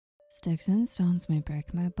Sticks and stones may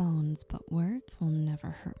break my bones, but words will never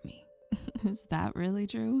hurt me. Is that really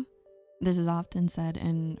true? This is often said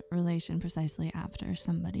in relation precisely after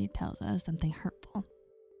somebody tells us something hurtful.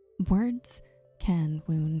 Words can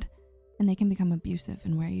wound, and they can become abusive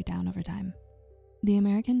and wear you down over time. The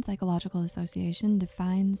American Psychological Association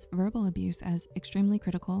defines verbal abuse as extremely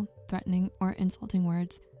critical, threatening, or insulting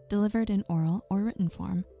words delivered in oral or written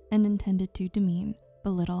form and intended to demean,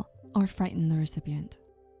 belittle, or frighten the recipient.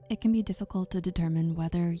 It can be difficult to determine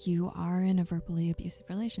whether you are in a verbally abusive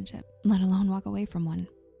relationship, let alone walk away from one.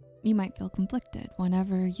 You might feel conflicted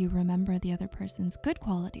whenever you remember the other person's good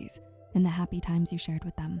qualities and the happy times you shared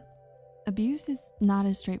with them. Abuse is not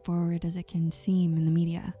as straightforward as it can seem in the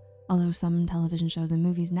media, although some television shows and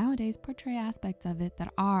movies nowadays portray aspects of it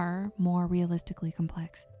that are more realistically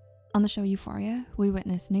complex. On the show Euphoria, we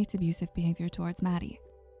witness Nate's abusive behavior towards Maddie.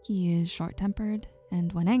 He is short-tempered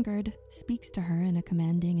and when angered, speaks to her in a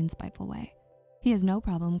commanding and spiteful way. He has no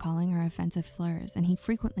problem calling her offensive slurs, and he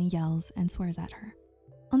frequently yells and swears at her.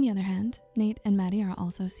 On the other hand, Nate and Maddie are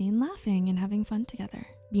also seen laughing and having fun together,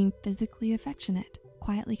 being physically affectionate,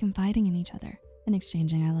 quietly confiding in each other, and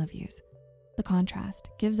exchanging I love yous. The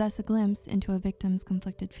contrast gives us a glimpse into a victim's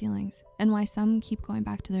conflicted feelings and why some keep going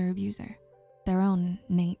back to their abuser, their own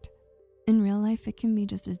Nate. In real life, it can be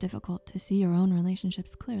just as difficult to see your own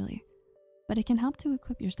relationships clearly, but it can help to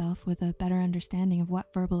equip yourself with a better understanding of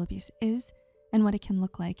what verbal abuse is and what it can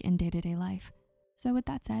look like in day-to-day life. So with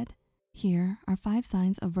that said, here are 5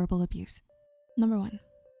 signs of verbal abuse. Number 1,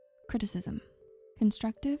 criticism,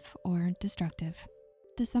 constructive or destructive.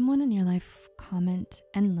 Does someone in your life comment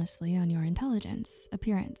endlessly on your intelligence,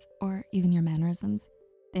 appearance, or even your mannerisms?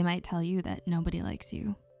 They might tell you that nobody likes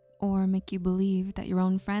you, or make you believe that your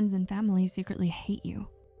own friends and family secretly hate you.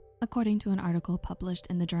 According to an article published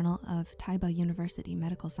in the Journal of Taiba University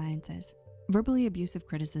Medical Sciences, verbally abusive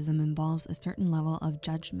criticism involves a certain level of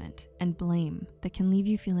judgment and blame that can leave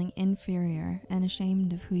you feeling inferior and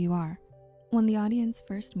ashamed of who you are. When the audience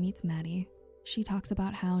first meets Maddie, she talks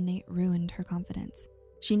about how Nate ruined her confidence.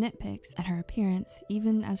 She nitpicks at her appearance,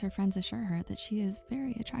 even as her friends assure her that she is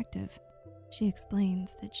very attractive. She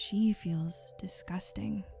explains that she feels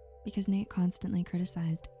disgusting because Nate constantly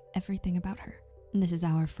criticized everything about her. And this is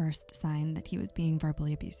our first sign that he was being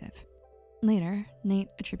verbally abusive. Later, Nate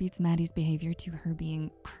attributes Maddie's behavior to her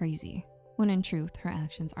being crazy, when in truth, her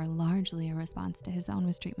actions are largely a response to his own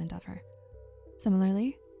mistreatment of her.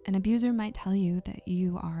 Similarly, an abuser might tell you that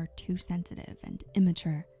you are too sensitive and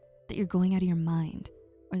immature, that you're going out of your mind,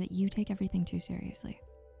 or that you take everything too seriously.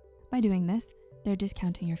 By doing this, they're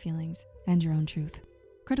discounting your feelings and your own truth.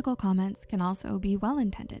 Critical comments can also be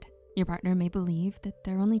well-intended. Your partner may believe that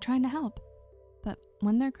they're only trying to help, but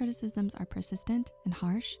when their criticisms are persistent and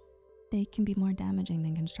harsh, they can be more damaging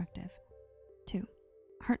than constructive. 2,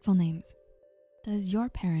 hurtful names. Does your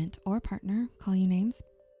parent or partner call you names?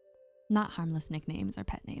 Not harmless nicknames or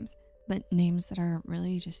pet names, but names that are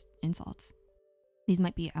really just insults. These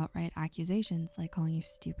might be outright accusations like calling you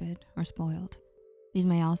stupid or spoiled. These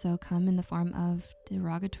may also come in the form of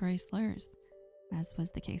derogatory slurs, as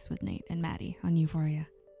was the case with Nate and Maddie on Euphoria.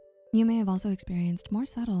 You may have also experienced more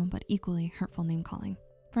subtle but equally hurtful name calling.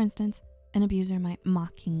 For instance, an abuser might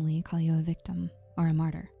mockingly call you a victim or a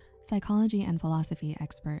martyr. Psychology and philosophy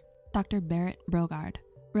expert Dr. Barrett Brogard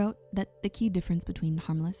wrote that the key difference between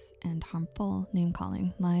harmless and harmful name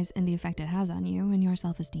calling lies in the effect it has on you and your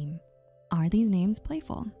self-esteem. Are these names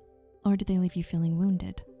playful, or do they leave you feeling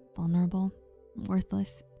wounded, vulnerable,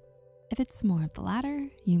 worthless? If it's more of the latter,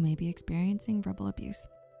 you may be experiencing verbal abuse.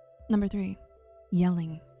 Number 3,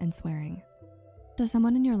 yelling and swearing. Does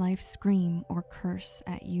someone in your life scream or curse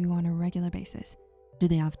at you on a regular basis? Do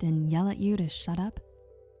they often yell at you to shut up?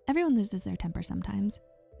 Everyone loses their temper sometimes,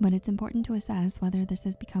 but it's important to assess whether this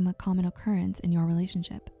has become a common occurrence in your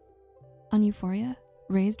relationship. On Euphoria,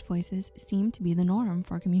 raised voices seem to be the norm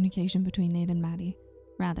for communication between Nate and Maddie,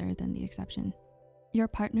 rather than the exception. Your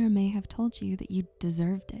partner may have told you that you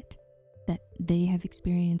deserved it, that they have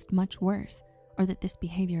experienced much worse, or that this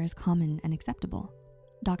behavior is common and acceptable.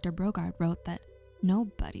 Dr. Brogard wrote that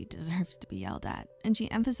nobody deserves to be yelled at, and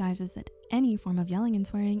she emphasizes that any form of yelling and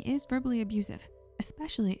swearing is verbally abusive,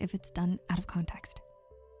 especially if it's done out of context.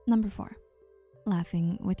 Number 4,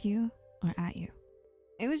 laughing with you or at you.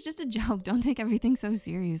 It was just a joke, don't take everything so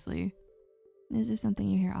seriously. Is this something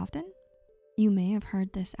you hear often? You may have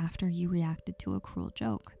heard this after you reacted to a cruel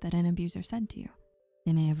joke that an abuser said to you.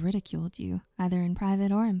 They may have ridiculed you, either in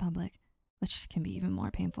private or in public, which can be even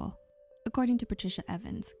more painful. According to Patricia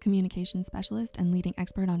Evans, communication specialist and leading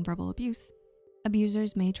expert on verbal abuse,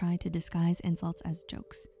 abusers may try to disguise insults as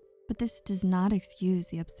jokes, but this does not excuse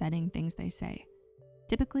the upsetting things they say.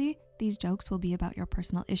 Typically, these jokes will be about your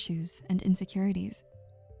personal issues and insecurities.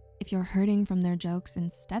 If you're hurting from their jokes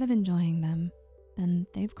instead of enjoying them, then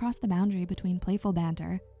they've crossed the boundary between playful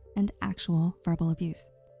banter and actual verbal abuse.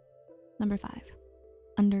 Number 5,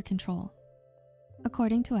 under control.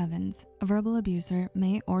 According to Evans, a verbal abuser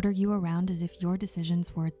may order you around as if your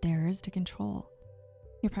decisions were theirs to control.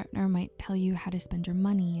 Your partner might tell you how to spend your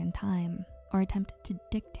money and time, or attempt to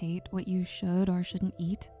dictate what you should or shouldn't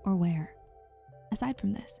eat or wear. Aside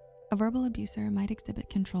from this, a verbal abuser might exhibit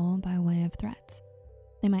control by way of threats.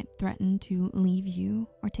 They might threaten to leave you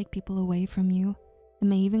or take people away from you, and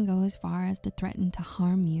may even go as far as to threaten to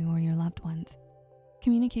harm you or your loved ones.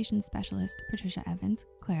 Communications specialist Patricia Evans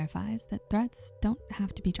clarifies that threats don't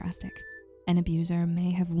have to be drastic. An abuser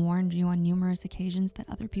may have warned you on numerous occasions that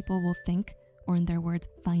other people will think, or in their words,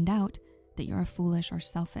 find out, that you're foolish or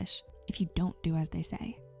selfish if you don't do as they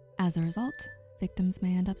say. As a result, victims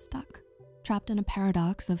may end up stuck, trapped in a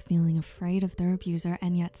paradox of feeling afraid of their abuser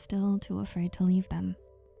and yet still too afraid to leave them.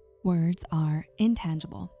 Words are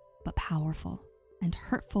intangible but powerful, and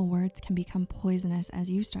hurtful words can become poisonous as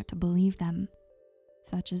you start to believe them.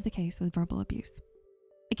 Such is the case with verbal abuse.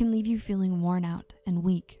 It can leave you feeling worn out and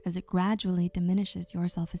weak as it gradually diminishes your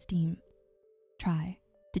self-esteem. Try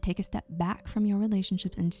to take a step back from your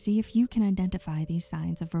relationships and see if you can identify these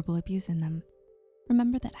signs of verbal abuse in them.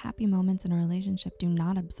 Remember that happy moments in a relationship do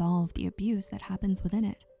not absolve the abuse that happens within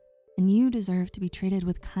it, and you deserve to be treated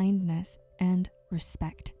with kindness and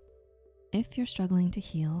respect. If you're struggling to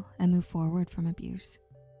heal and move forward from abuse,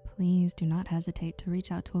 please do not hesitate to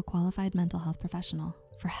reach out to a qualified mental health professional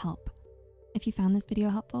for help. If you found this video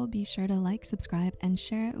helpful, be sure to like, subscribe, and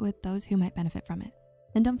share it with those who might benefit from it.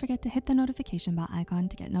 And don't forget to hit the notification bell icon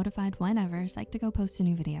to get notified whenever Psych2Go posts a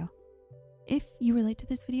new video. If you relate to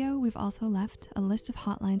this video, we've also left a list of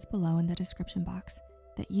hotlines below in the description box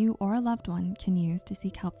that you or a loved one can use to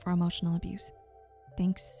seek help for emotional abuse.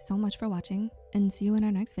 Thanks so much for watching, and see you in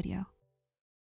our next video.